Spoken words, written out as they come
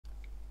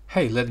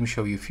Hey, let me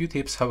show you a few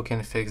tips how you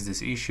can fix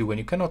this issue when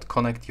you cannot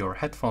connect your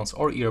headphones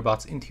or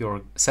earbuds into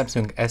your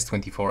Samsung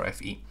S24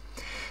 FE.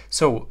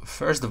 So,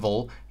 first of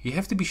all, you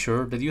have to be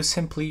sure that you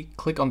simply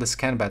click on the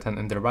scan button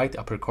in the right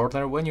upper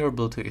corner when your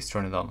Bluetooth is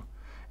turned on.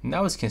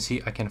 Now as you can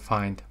see, I can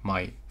find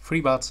my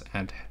FreeBuds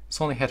and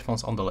Sony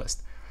headphones on the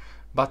list.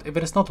 But if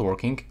it is not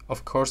working,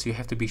 of course you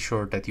have to be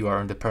sure that you are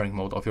in the pairing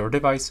mode of your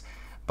device.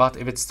 But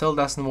if it still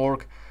doesn't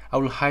work, I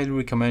will highly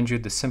recommend you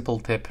the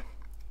simple tip: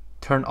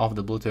 turn off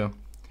the Bluetooth.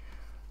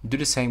 Do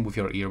the same with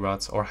your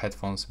earbuds or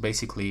headphones.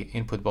 Basically,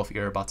 input both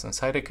earbuds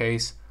inside the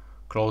case,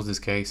 close this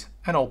case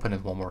and open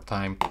it one more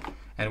time.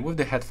 And with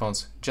the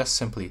headphones, just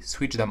simply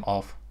switch them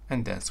off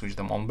and then switch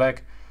them on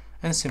back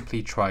and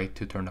simply try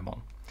to turn them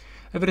on.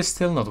 If it is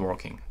still not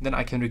working, then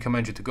I can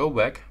recommend you to go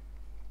back,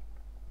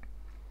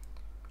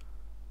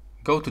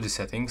 go to the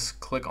settings,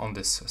 click on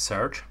this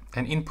search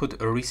and input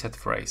a reset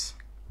phrase.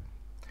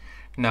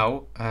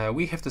 Now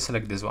we have to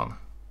select this one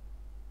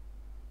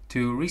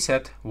to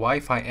reset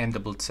Wi-Fi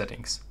enabled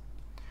settings.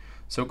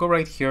 So go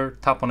right here,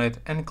 tap on it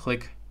and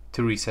click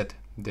to reset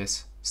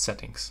this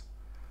settings.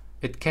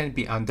 It can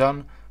be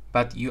undone,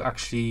 but you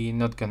actually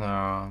not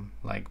gonna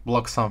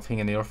block something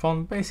in your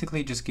phone.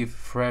 Basically just give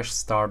fresh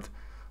start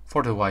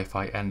for the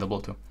Wi-Fi and the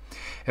Bluetooth.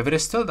 If it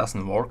still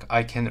doesn't work,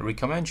 I can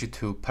recommend you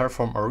to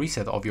perform a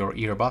reset of your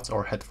earbuds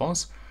or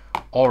headphones,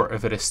 or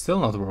if it is still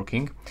not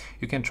working,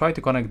 you can try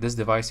to connect this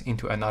device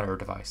into another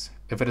device.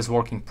 If it is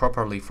working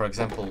properly, for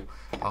example,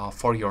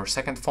 for your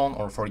second phone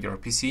or for your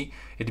PC,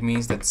 it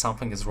means that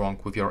something is wrong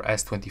with your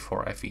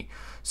S24 FE.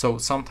 So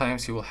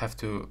sometimes you will have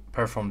to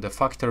perform the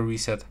factory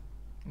reset,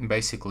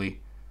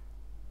 basically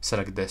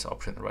select this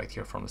option right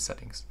here from the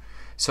settings.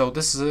 So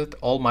this is it,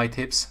 all my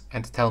tips,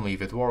 and tell me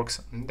if it works.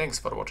 Thanks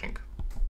for watching.